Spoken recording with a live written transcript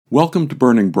Welcome to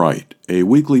Burning Bright, a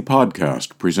weekly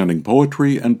podcast presenting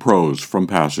poetry and prose from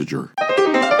Passager.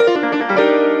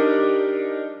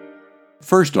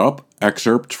 First up,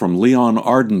 excerpts from Leon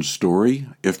Arden's story,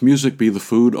 If Music Be the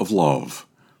Food of Love,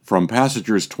 from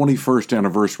Passager's 21st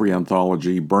anniversary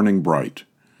anthology, Burning Bright.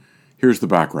 Here's the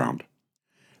background.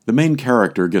 The main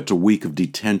character gets a week of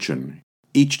detention.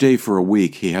 Each day for a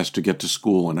week, he has to get to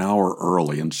school an hour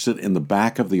early and sit in the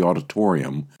back of the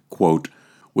auditorium, quote,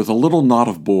 with a little knot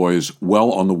of boys well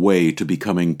on the way to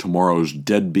becoming tomorrow's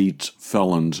deadbeats,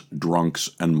 felons, drunks,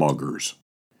 and muggers.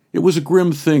 It was a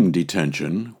grim thing,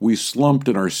 detention. We slumped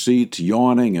in our seats,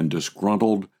 yawning and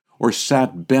disgruntled, or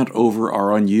sat bent over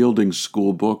our unyielding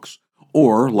school books,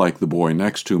 or, like the boy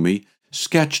next to me,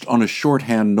 sketched on a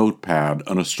shorthand notepad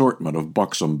an assortment of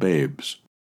buxom babes.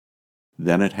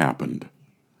 Then it happened.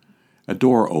 A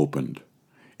door opened,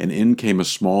 and in came a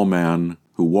small man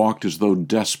who walked as though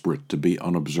desperate to be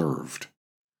unobserved.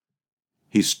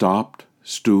 He stopped,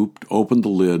 stooped, opened the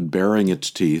lid, baring its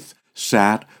teeth,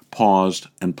 sat, paused,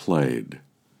 and played.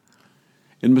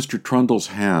 In Mr. Trundle's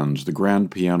hands, the grand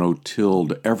piano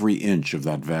tilled every inch of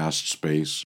that vast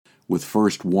space, with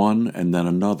first one and then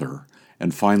another,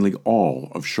 and finally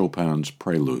all of Chopin's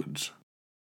preludes.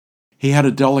 He had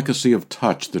a delicacy of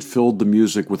touch that filled the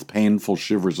music with painful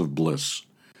shivers of bliss.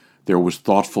 There was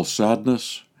thoughtful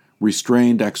sadness,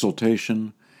 restrained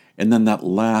exultation, and then that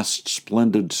last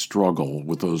splendid struggle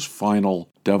with those final,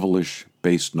 devilish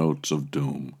bass notes of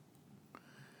doom.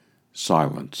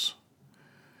 Silence.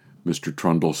 Mr.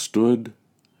 Trundle stood,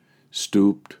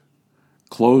 stooped,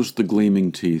 closed the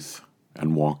gleaming teeth,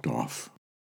 and walked off.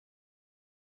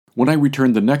 When I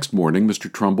returned the next morning,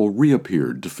 Mr. Trumbull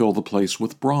reappeared to fill the place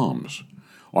with Brahms.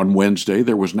 On Wednesday,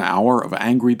 there was an hour of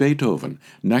angry Beethoven,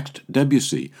 next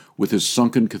Debussy, with his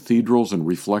sunken cathedrals and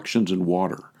reflections in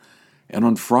water. And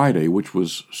on Friday, which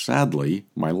was, sadly,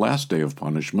 my last day of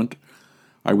punishment,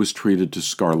 I was treated to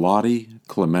Scarlatti,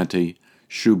 Clementi,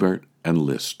 Schubert, and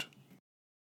Liszt.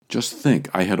 Just think,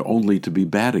 I had only to be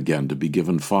bad again to be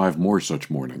given 5 more such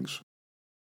mornings.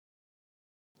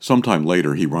 Sometime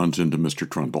later, he runs into Mr.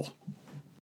 Trundle.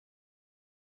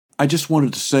 I just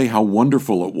wanted to say how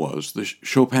wonderful it was, the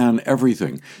Chopin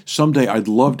everything. Someday I'd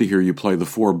love to hear you play the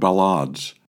 4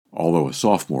 ballades. Although a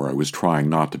sophomore, I was trying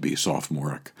not to be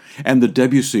sophomoric. And the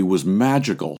Debussy was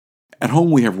magical. At home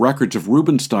we have records of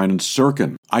Rubinstein and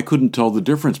Sirkin. I couldn't tell the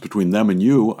difference between them and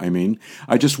you,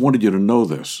 I just wanted you to know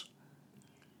this.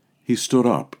 He stood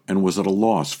up and was at a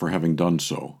loss for having done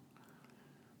so.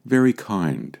 Very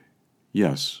kind.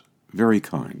 Yes, very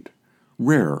kind.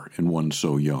 Rare in one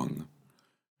so young.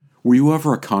 Were you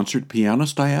ever a concert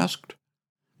pianist, I asked?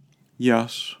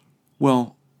 Yes.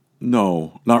 Well,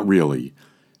 no, not really.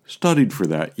 Studied for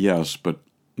that, yes, but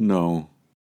no.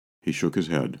 He shook his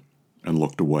head and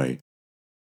looked away.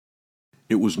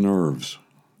 It was nerves,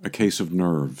 a case of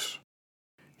nerves.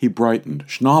 He brightened.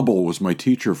 Schnabel was my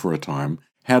teacher for a time,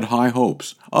 had high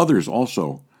hopes, others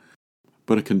also.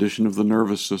 But a condition of the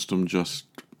nervous system just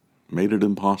made it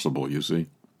impossible, you see.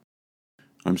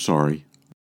 I'm sorry.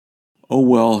 Oh,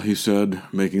 well, he said,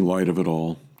 making light of it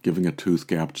all, giving a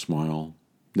tooth-gapped smile.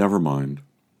 Never mind.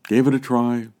 Gave it a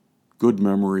try. Good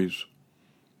memories.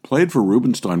 Played for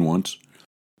Rubinstein once.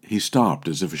 He stopped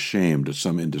as if ashamed at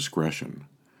some indiscretion.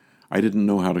 I didn't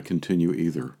know how to continue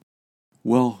either.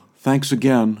 Well, thanks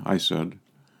again, I said.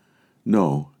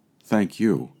 No, thank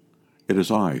you. It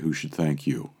is I who should thank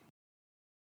you.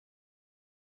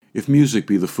 If Music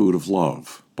Be the Food of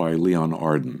Love, by Leon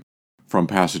Arden. From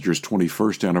Passager's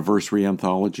 21st anniversary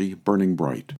anthology, Burning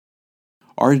Bright.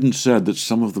 Arden said that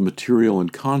some of the material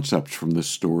and concepts from this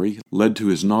story led to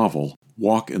his novel,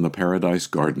 Walk in the Paradise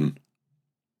Garden.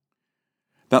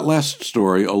 That last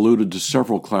story alluded to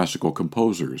several classical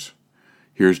composers.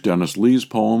 Here's Denis Lee's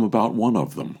poem about one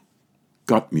of them,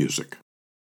 Gut Music.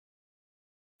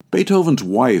 Beethoven's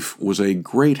wife was a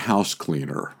great house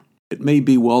cleaner. It may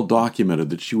be well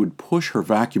documented that she would push her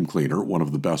vacuum cleaner, one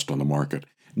of the best on the market,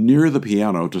 near the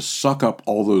piano to suck up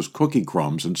all those cookie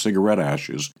crumbs and cigarette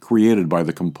ashes created by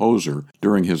the composer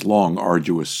during his long,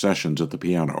 arduous sessions at the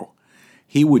piano.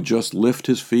 He would just lift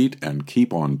his feet and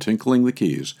keep on tinkling the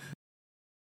keys.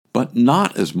 But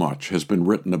not as much has been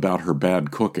written about her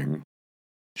bad cooking.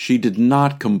 She did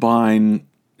not compose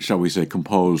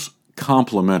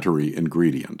complementary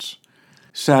ingredients.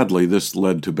 Sadly, this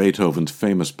led to Beethoven's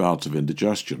famous bouts of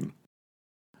indigestion.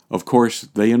 Of course,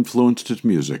 they influenced his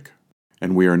music,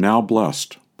 and we are now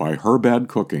blessed by her bad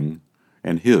cooking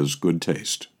and his good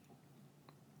taste.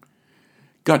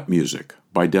 Gut Music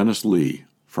by Denis Lee,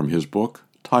 from his book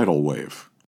Tidal Wave.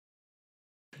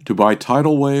 To buy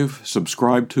Tidal Wave,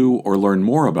 subscribe to, or learn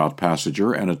more about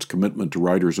Passager and its commitment to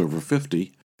writers over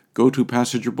 50, go to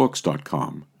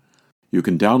PassagerBooks.com. You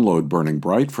can download Burning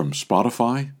Bright from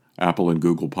Spotify, Apple and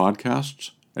Google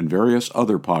Podcasts, and various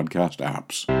other podcast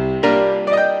apps.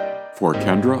 For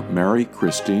Kendra, Mary,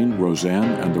 Christine,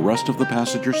 Roseanne, and the rest of the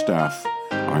Passager staff,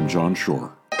 I'm John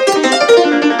Shore.